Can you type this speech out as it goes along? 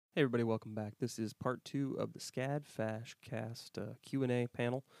Hey everybody, welcome back. This is part 2 of the SCAD Fash cast Q&A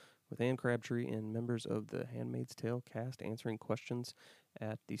panel with Anne Crabtree and members of the Handmaid's Tale cast answering questions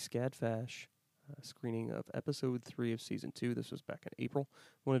at the SCAD Fash screening of episode 3 of season 2. This was back in April.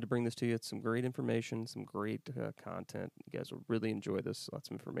 Wanted to bring this to you. It's some great information, some great content. You guys will really enjoy this. Lots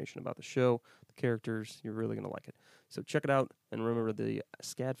of information about the show, the characters. You're really going to like it. So check it out, and remember the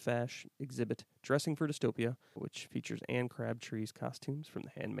SCAD Fash exhibit, Dressing for Dystopia, which features Anne Crabtree's costumes from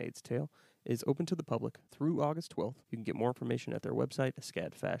The Handmaid's Tale, is open to the public through August 12th. You can get more information at their website,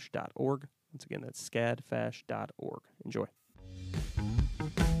 scadfash.org. Once again, that's scadfash.org. Enjoy.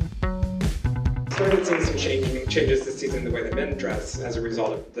 Started seeing some changes this season in the way that men dress as a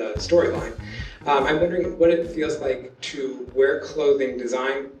result of the storyline. I'm wondering what it feels like to wear clothing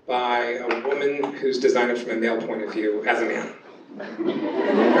designed by a woman who's designed it from a male point of view as a man. Or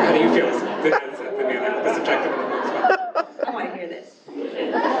how do you feel as the man? I put this objective in the spot. I want to hear this.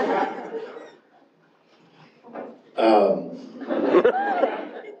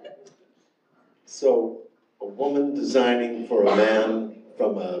 So, a woman designing for a man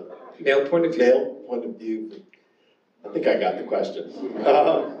from a Male point of view. male point of view. I think I got the question.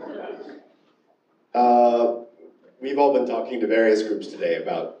 We've all been talking to various groups today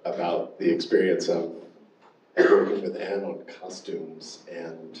about the experience of working with Anne on costumes,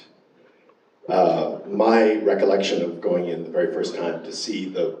 and my recollection of going in the very first time to see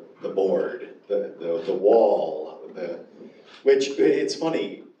the board, the wall, which it's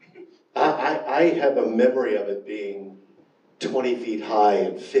funny. I have a memory of it being 20 feet high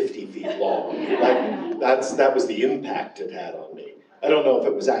and 50 feet long. Like that was the impact it had on me. I don't know if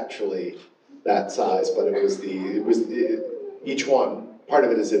it was actually that size, but it was each one. Part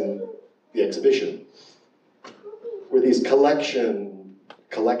of it is in the exhibition, where these collections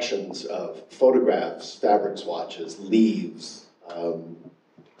of photographs, fabric swatches, leaves,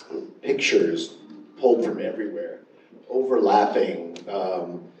 pictures pulled from everywhere, overlapping.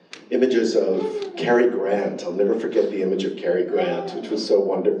 Images of Cary Grant. I'll never forget the image of Cary Grant, which was so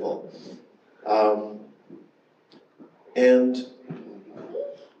wonderful. And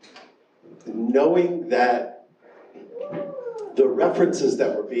knowing that the references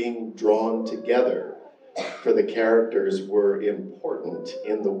that were being drawn together for the characters were important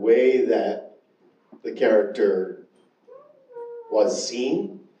in the way that the character was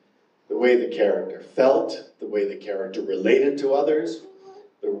seen, the way the character felt, the way the character related to others,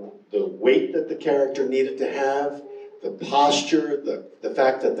 the weight that the character needed to have, the posture, the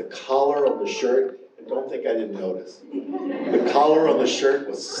fact that the collar on the shirt, and don't think I didn't notice, the collar on the shirt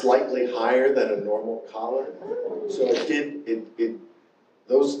was slightly higher than a normal collar. So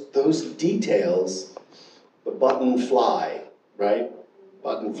those details, the button fly, right?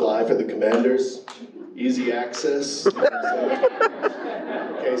 Button fly for the commanders, easy access, in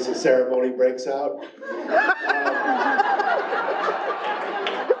case the ceremony breaks out.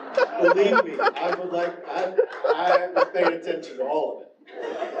 Believe me, I was paying attention to all of it.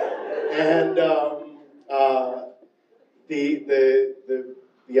 And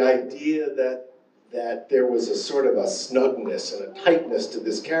the idea that there was a sort of a snugness and a tightness to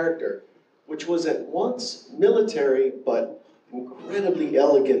this character, which was at once military but incredibly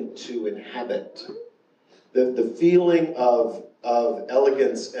elegant to inhabit. The feeling of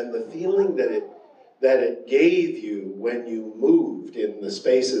elegance and the feeling that it gave you when you moved in the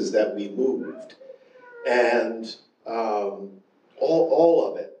spaces that we moved. And all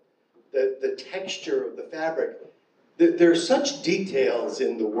of it, the texture of the fabric. There's such details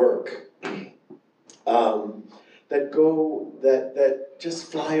in the work that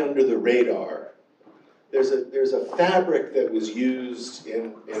just fly under the radar. There's a fabric that was used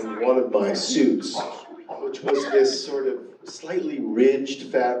in one of my suits, which was this sort of slightly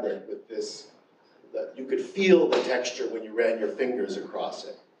ridged fabric with this, that you could feel the texture when you ran your fingers across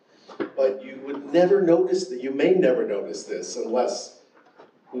it. But you would never notice that. You may never notice this unless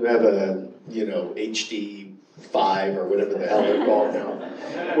you have a, HD 5 or whatever the hell they're called now,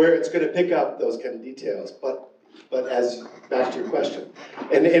 where it's going to pick up those kind of details. But as back to your question,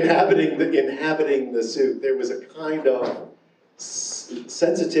 and inhabiting the suit, there was a kind of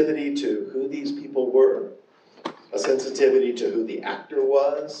sensitivity to who these people were, a sensitivity to who the actor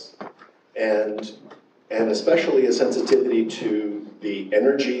was, and especially a sensitivity to the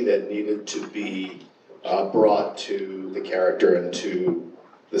energy that needed to be brought to the character and to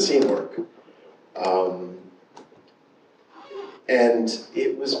the scene work. And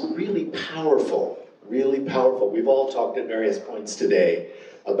it was really powerful, really powerful. We've all talked at various points today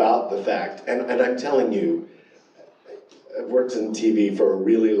about the fact, and I'm telling you, I've worked in TV for a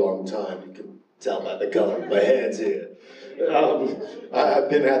really long time. You can tell by the color of my hands here. I've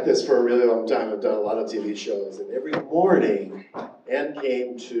been at this for a really long time. I've done a lot of TV shows, and every morning, Anne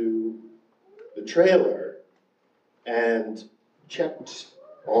came to the trailer and checked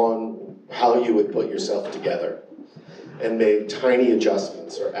on how you would put yourself together and made tiny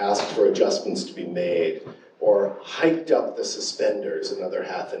adjustments or asked for adjustments to be made or hiked up the suspenders another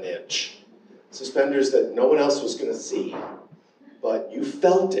half an inch. Suspenders that no one else was going to see, but you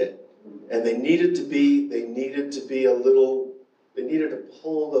felt it. And they needed to be they needed to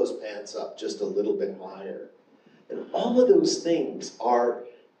pull those pants up just a little bit higher. And all of those things are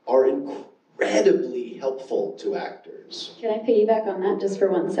incredibly helpful to actors. Can I piggyback on that just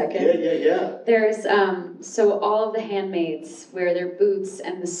for 1 second? Yeah. There's, so all of the handmaids wear their boots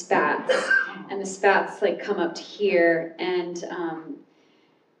and the spats like come up to here, and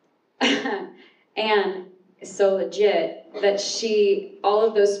Anne is so legit that all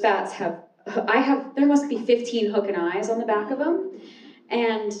of those spats there must be 15 hook and eyes on the back of them,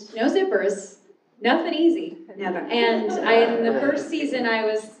 and no zippers, nothing easy. Never. And in the first season, I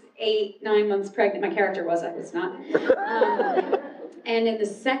was 8-9 months pregnant. My character was, I was not. And in the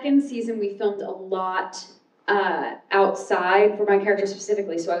second season, we filmed a lot outside for my character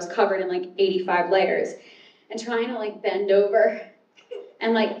specifically, so I was covered in like 85 layers, and trying to like bend over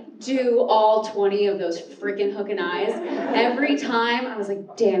and like do all 20 of those freaking hook and eyes. Every time I was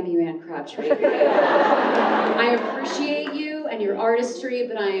like, damn you, Anne Crabtree. I appreciate you and your artistry,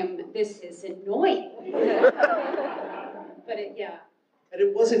 but this is annoying. But yeah. And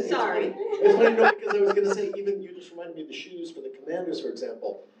it wasn't, Sorry. It's funny, no, because I was going to say, even you just reminded me of the shoes for the commanders, for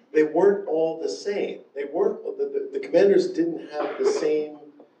example. They weren't all the same. They weren't, the commanders didn't have the same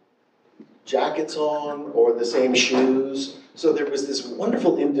jackets on or the same shoes. So there was this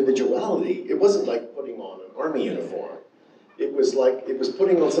wonderful individuality. It wasn't like putting on an army uniform. It was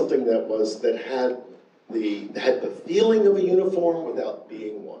putting on something that had the feeling of a uniform without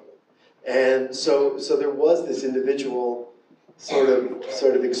being one. And so there was this individual sort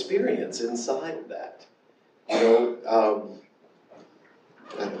of experience inside of that. You know,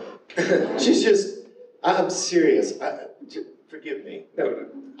 she's just, I'm serious. Forgive me. No.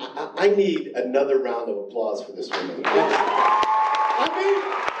 I need another round of applause for this woman. I mean,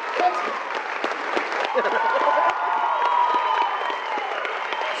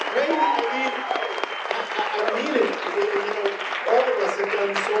 it's crazy. I mean it. You know, all of us have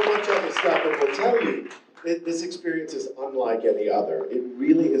done so much other stuff, and we'll tell you that this experience is unlike any other. It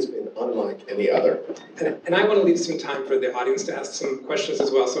really has been unlike any other. And I want to leave some time for the audience to ask some questions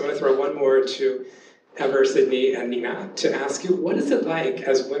as well. So I'm going to throw one more to Ever, Sydney, and Nina to ask you, what is it like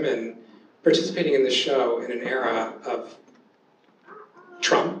as women participating in the show in an era of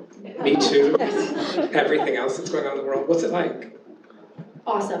Trump, Me Too, everything else that's going on in the world? What's it like?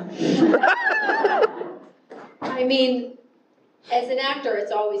 Awesome. I mean, as an actor,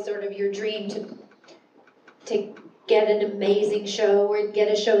 it's always sort of your dream to get an amazing show or get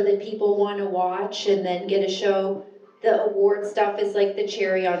a show that people want to watch, and then get a show. The award stuff is like the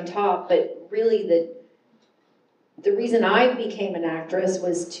cherry on top, but really the reason I became an actress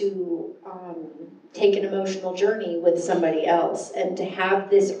was to take an emotional journey with somebody else, and to have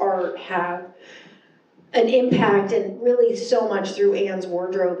this art have an impact, and really so much through Anne's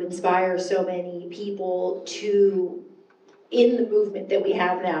wardrobe inspire so many people in the movement that we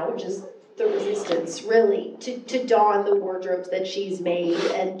have now, which is the resistance, really, to don the wardrobes that she's made,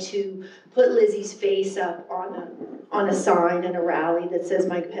 and to put Lizzie's face up on a sign in a rally that says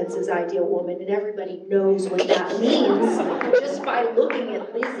Mike Pence's ideal woman, and everybody knows what that means just by looking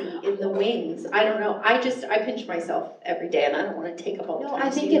at Lizzie in the wings. I don't know. I pinch myself every day, and I don't want to take up all the time. No, I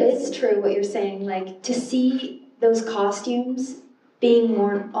think it is true what you're saying. Like, to see those costumes being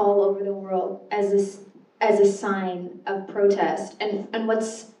worn all over the world as a sign of protest, and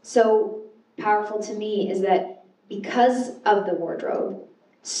what's so powerful to me is that because of the wardrobe,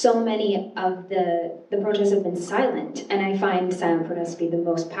 so many of the protests have been silent, and I find silent protests to be the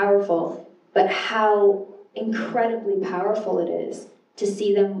most powerful, but how incredibly powerful it is to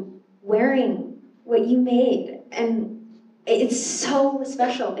see them wearing what you made, and it's so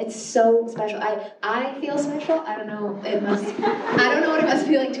special. It's so special. I feel special. I don't know what it must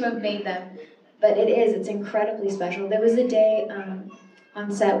feel like to have made them, but it is. It's incredibly special. There was a day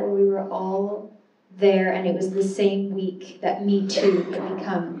on set where we were all there, and it was the same week that Me Too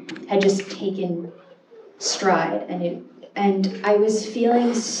had just taken stride, and I was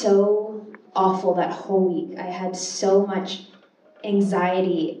feeling so awful that whole week. I had so much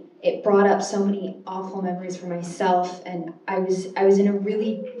anxiety. It brought up so many awful memories for myself, and I was in a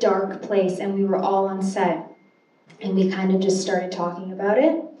really dark place, and we were all on set, and we kind of just started talking about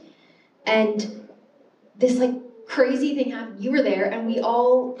it, and this like crazy thing happened. You were there, and we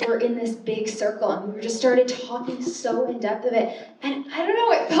all were in this big circle, and we just started talking so in depth of it. And I don't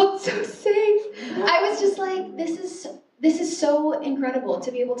know, it felt so safe. I was just like, this is so incredible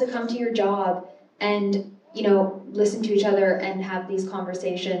to be able to come to your job and, you know, listen to each other and have these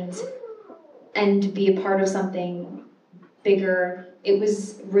conversations and be a part of something bigger. It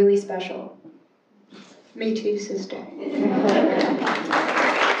was really special. Me too, sister.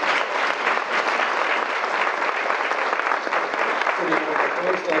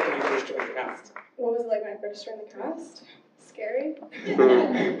 What was it like when I first joined the cast? Scary.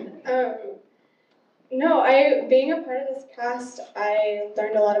 No, being a part of this cast, I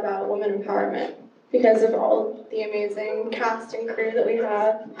learned a lot about women empowerment because of all the amazing cast and crew that we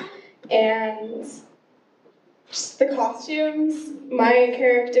have, and just the costumes. My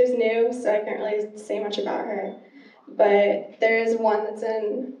character's new, so I can't really say much about her, but there is one that's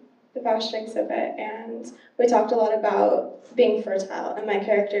in the fashion exhibit, and we talked a lot about being fertile, and my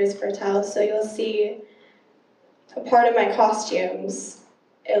character is fertile, so you'll see a part of my costumes,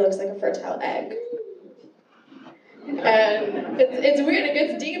 it looks like a fertile egg. And it's weird, it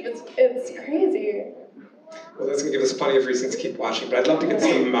gets deep, it's crazy. Well, that's going to give us plenty of reasons to keep watching, but I'd love to get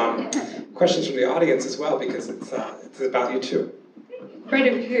some questions from the audience as well, because it's about you too. Right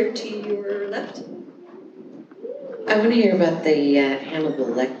over here to your left. I want to hear about the Hannibal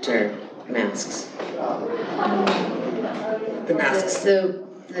Lecter masks. The masks. The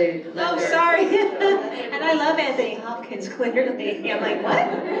leather. Oh, sorry. And I love Anthony Hopkins, clearly. I'm like, what?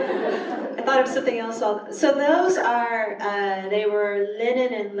 I thought of something else. So those are, they were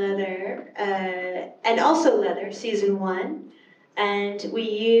linen and leather, and also leather, season 1. And we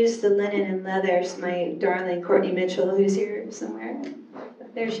used the linen and leathers, my darling Courtney Mitchell, who's here somewhere.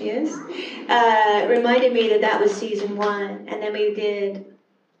 There she is. Reminded me that was season 1. And then we did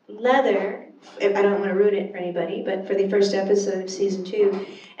leather. I don't want to ruin it for anybody, but for the first episode of season 2.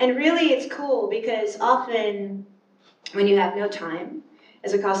 And really it's cool because often when you have no time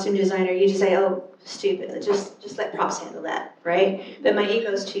as a costume designer, you just say, oh, stupid, just let props handle that, right? But my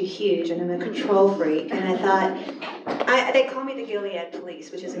ego's too huge and I'm a control freak. And I thought, they call me the Gilead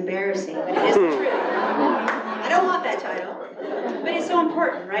Police, which is embarrassing, but it is the truth. I don't want that title. But it's so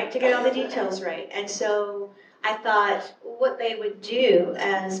important, right, to get all the details right. And so I thought what they would do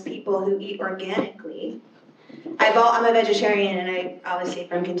as people who eat organically. I'm a vegetarian, and I obviously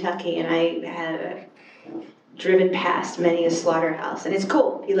from Kentucky, and I have driven past many a slaughterhouse, and it's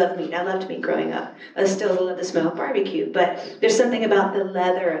cool. You love meat. I loved meat growing up. I still love the smell of barbecue, but there's something about the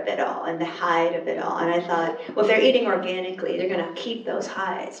leather of it all and the hide of it all. And I thought, well, if they're eating organically, they're going to keep those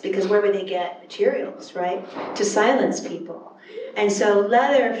hides because where would they get materials, right, to silence people? And so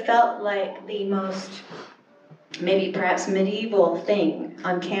leather felt like the most, maybe perhaps medieval thing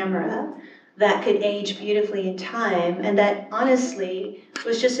on camera that could age beautifully in time, and that honestly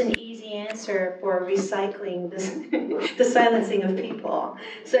was just an easy answer for recycling the silencing of people.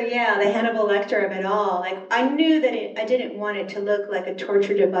 So yeah, the Hannibal Lecter of it all. Like I knew that I didn't want it to look like a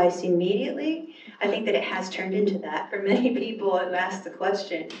torture device immediately. I think that it has turned into that for many people who asked the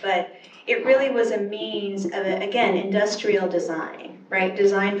question, but it really was a means of, again, industrial design, right?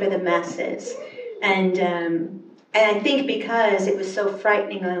 Design for the masses. And I think because it was so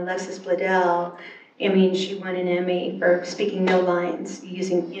frightening on Alexis Bledel, I mean, she won an Emmy for speaking no lines,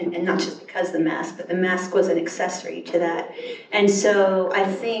 and not just because the mask, but the mask was an accessory to that. And so I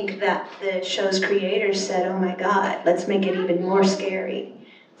think that the show's creators said, oh my God, let's make it even more scary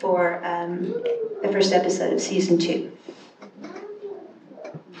for the first episode of season 2.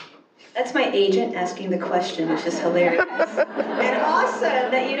 That's my agent asking the question, which is hilarious. And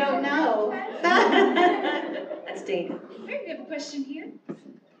awesome that you don't know. That's Dana. We have a question here.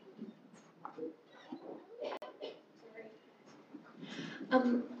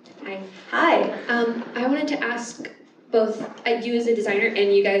 Hi. Hi. I wanted to ask both you as a designer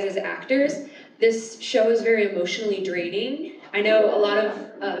and you guys as actors. This show is very emotionally draining. I know a lot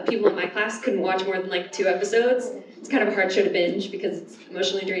of people in my class couldn't watch more than like 2 episodes. It's kind of a hard show to binge because it's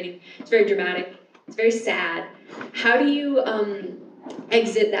emotionally draining. It's very dramatic. It's very sad. How do you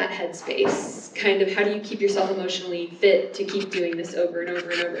exit that headspace? Kind of, how do you keep yourself emotionally fit to keep doing this over and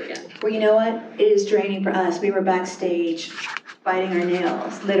over and over again? Well, you know what? It is draining for us. We were backstage biting our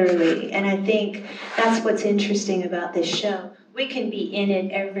nails, literally. And I think that's what's interesting about this show. We can be in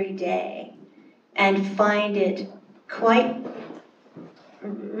it every day and find it quite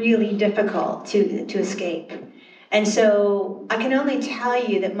really difficult to escape. And so I can only tell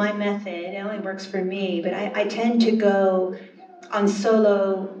you that my method, it only works for me, but I tend to go on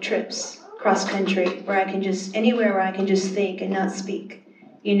solo trips cross country where I can just, anywhere where I can just think and not speak.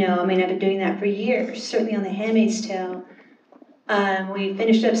 You know, I mean, I've been doing that for years, certainly on The Handmaid's Tale. We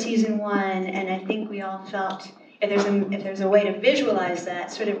finished up season 1, and I think we all felt, if there's a way to visualize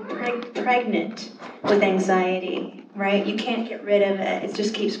that, sort of pregnant with anxiety, right? You can't get rid of it. It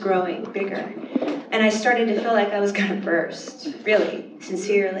just keeps growing bigger. And I started to feel like I was gonna burst, really,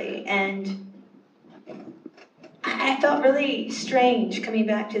 sincerely. And I felt really strange coming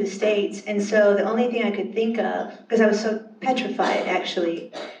back to the States. And so the only thing I could think of, because I was so petrified,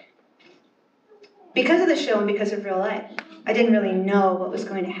 actually, because of the show and because of real life, I didn't really know what was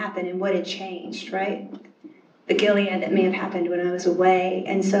going to happen and what had changed, right? The Gilead that may have happened when I was away.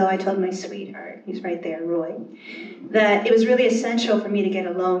 And so I told my sweetheart, who's right there, Roy, that it was really essential for me to get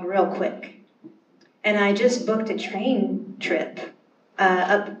alone real quick. And I just booked a train trip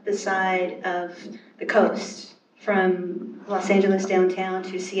up the side of the coast from Los Angeles downtown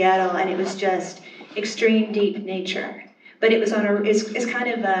to Seattle, and it was just extreme deep nature. But it was it's kind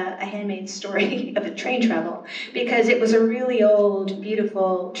of a handmade story of a train travel, because it was a really old,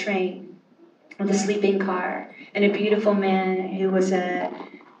 beautiful train with a sleeping car and a beautiful man who was I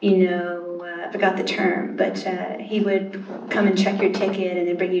forgot the term, but he would come and check your ticket and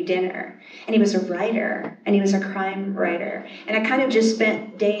then bring you dinner. And he was a writer, and he was a crime writer. And I kind of just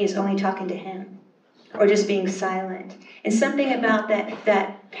spent days only talking to him, or just being silent. And something about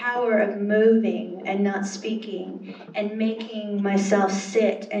that power of moving and not speaking and making myself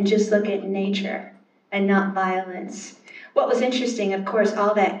sit and just look at nature and not violence. What was interesting, of course,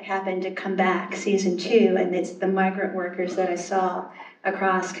 all that happened to come back, season 2, and it's the migrant workers that I saw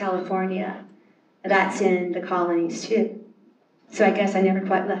across California. That's in the colonies too. So I guess I never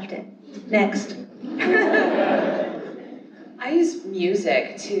quite left it. Next. I use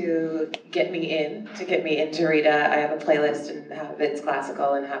music to get me into Rita. I have a playlist, and half of it's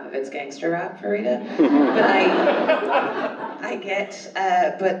classical and half of it's gangster rap for Rita.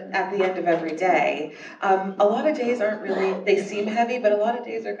 But at the end of every day, a lot of days aren't really, they seem heavy, but a lot of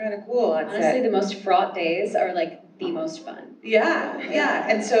days are kind of cool on set. Honestly, the most fraught days are like the most fun. Yeah.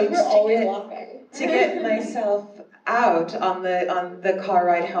 And so We're always laughing. To get myself out on the car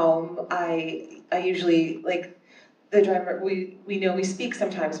ride home, I usually, like, the driver, we speak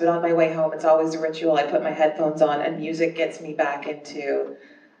sometimes, but on my way home, it's always a ritual. I put my headphones on, and music gets me back into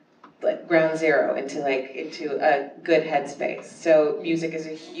like ground zero, into a good headspace. So music is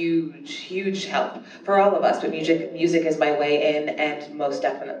a huge, huge help for all of us, but music is my way in and most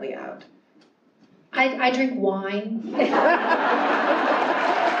definitely out. I drink wine.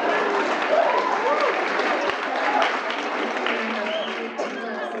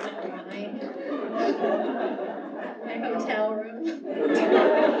 Hotel room.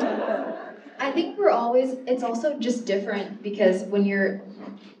 I think it's also just different, because when you're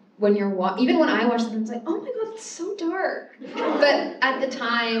even when I watch them, it's like, oh my god, it's so dark. But at the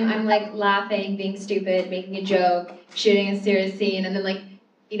time, I'm like laughing, being stupid, making a joke, shooting a serious scene, and then like,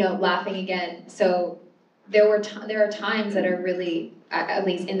 laughing again. So there are times that are really, at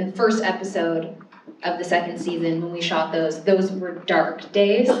least in the first episode of the second season when we shot those were dark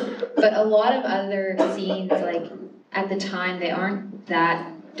days. But a lot of other scenes, like at the time, they aren't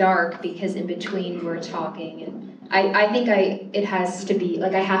that dark, because in between we're talking, and I think it has to be,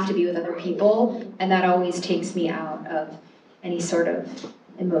 like, I have to be with other people, and that always takes me out of any sort of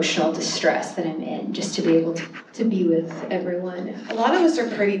emotional distress that I'm in, just to be able to be with everyone. A lot of us are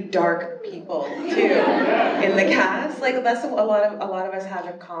pretty dark people too in the cast. Like, that's a lot of us have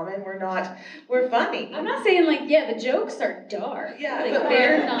in common. We're funny. I'm not saying like, the jokes are dark. Yeah, like, but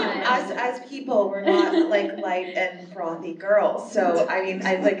they're not. As people, we're not like light and frothy girls. So I mean,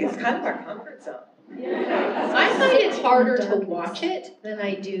 it's kind of our comfort zone. I find it's harder to watch it than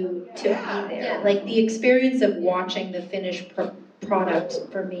I do to be there. Yeah. Like the experience of watching the finished product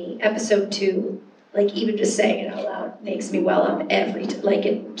for me, episode 2, like even just saying it out loud makes me well up every time. Like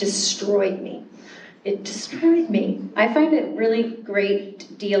it destroyed me. It destroyed me. I find it really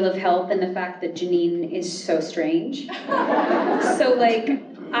great deal of help in the fact that Janine is so strange. So like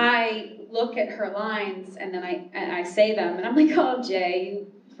I look at her lines and then I say them and I'm like, oh Jay, you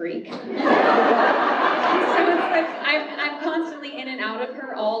freak. So it's like I'm constantly in and out of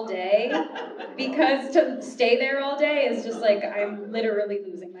her all day, because to stay there all day is just like I'm literally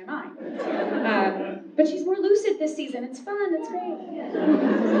losing my mind. But she's more lucid this season. It's fun. It's great.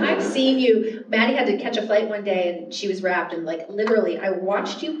 I've seen you. Maddie had to catch a flight one day and she was wrapped, and like literally I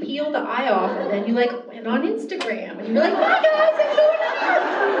watched you peel the eye off, and then you like went on Instagram and you were like, hi guys, I'm going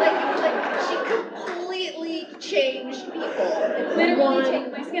out. Like she completely changed people. Literally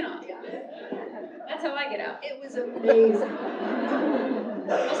take my skin off. That's how I get out. It was amazing.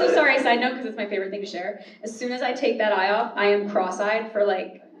 Also, sorry, side note, because it's my favorite thing to share. As soon as I take that eye off, I am cross-eyed for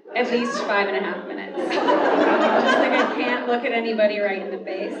like at least 5.5 minutes. Just like I can't look at anybody right in the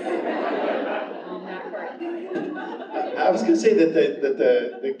face. I was going to say that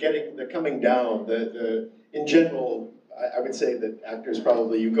the coming down, in general, I would say that actors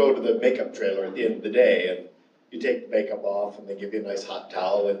probably, you go to the makeup trailer at the end of the day and you take the makeup off and they give you a nice hot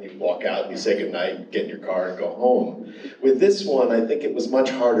towel and you walk out and you say goodnight, get in your car and go home. With this one, I think it was much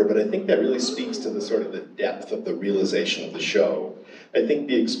harder, but I think that really speaks to the sort of the depth of the realization of the show. I think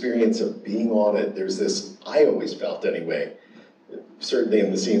the experience of being on it, there's this, I always felt anyway, certainly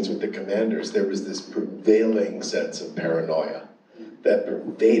in the scenes with the commanders, there was this prevailing sense of paranoia that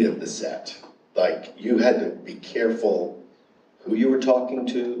pervaded the set. Like, you had to be careful who you were talking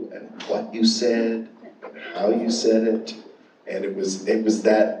to and what you said and how you said it. And it was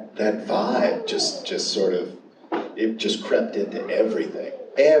that vibe just sort of, it just crept into everything.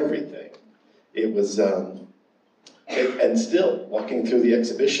 It was, and still, walking through the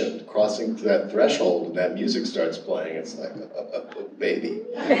exhibition, crossing that threshold and that music starts playing, it's like, baby.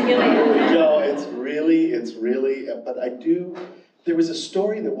 It's really, but there was a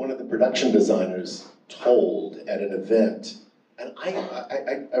story that one of the production designers told at an event, and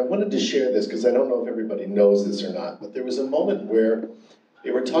I wanted to share this because I don't know if everybody knows this or not, but there was a moment where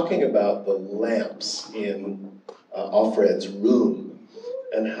they were talking about the lamps in Offred's room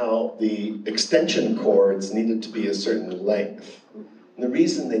and how the extension cords needed to be a certain length. And the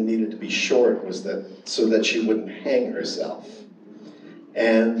reason they needed to be short was so that she wouldn't hang herself.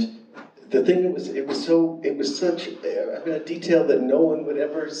 And the thing it was such a detail that no one would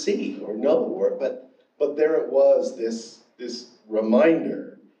ever see or know, but there it was, this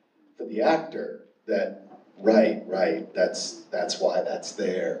reminder for the actor that right, that's why that's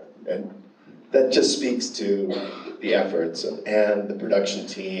there. And that just speaks to the efforts of Anne, the production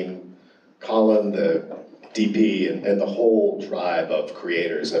team, Colin, the DP, and the whole tribe of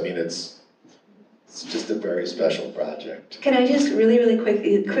creators. I mean, it's just a very special project. Can I just really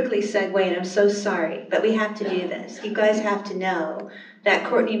quickly segue, and I'm so sorry, but we have to do this. You guys have to know that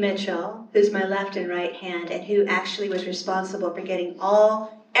Courtney Mitchell, who's my left and right hand, and who actually was responsible for getting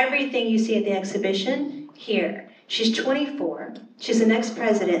everything you see at the exhibition here. She's 24. She's the next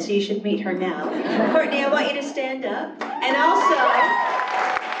president, so you should meet her now. Courtney, I want you to stand up. And also,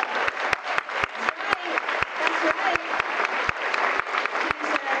 that's right.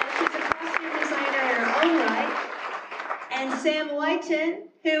 She's a costume designer in her own right. And Sam Whiten,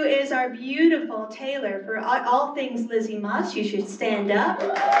 who is our beautiful tailor for all things Lizzie Moss. You should stand up. Go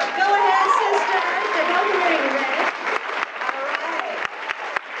ahead, sister. They're both wearing red.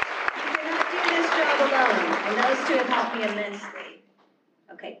 Alone, and those two have helped me immensely.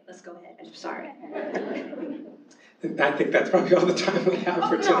 Okay, let's go ahead. I'm sorry. I think that's probably all the time we have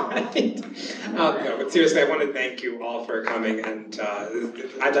for tonight. No, but seriously, I want to thank you all for coming, and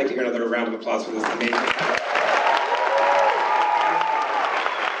I'd like to hear another round of applause for this amazing panel.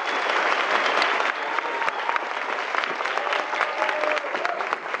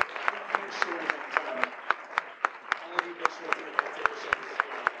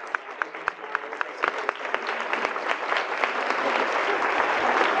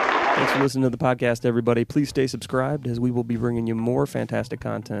 Thanks for listening to the podcast, everybody. Please stay subscribed as we will be bringing you more fantastic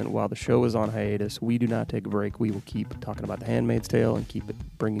content while the show is on hiatus. We do not take a break. We will keep talking about The Handmaid's Tale and keep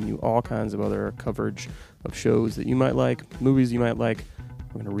bringing you all kinds of other coverage of shows that you might like, movies you might like.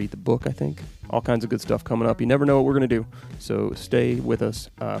 We're going to read the book, I think. All kinds of good stuff coming up. You never know what we're going to do. So stay with us.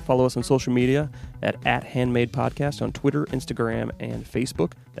 Follow us on social media at Handmade Podcast on Twitter, Instagram, and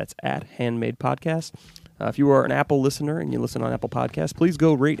Facebook. That's at Handmade Podcast. If you are an Apple listener and you listen on Apple Podcasts, please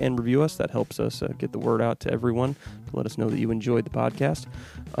go rate and review us. That helps us get the word out to everyone to let us know that you enjoyed the podcast.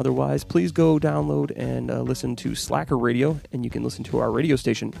 Otherwise, please go download and listen to Slacker Radio, and you can listen to our radio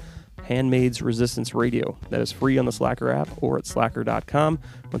station, Handmaid's Resistance Radio. That is free on the Slacker app or at slacker.com.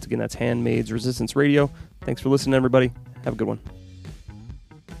 Once again, that's Handmaid's Resistance Radio. Thanks for listening, everybody. Have a good one.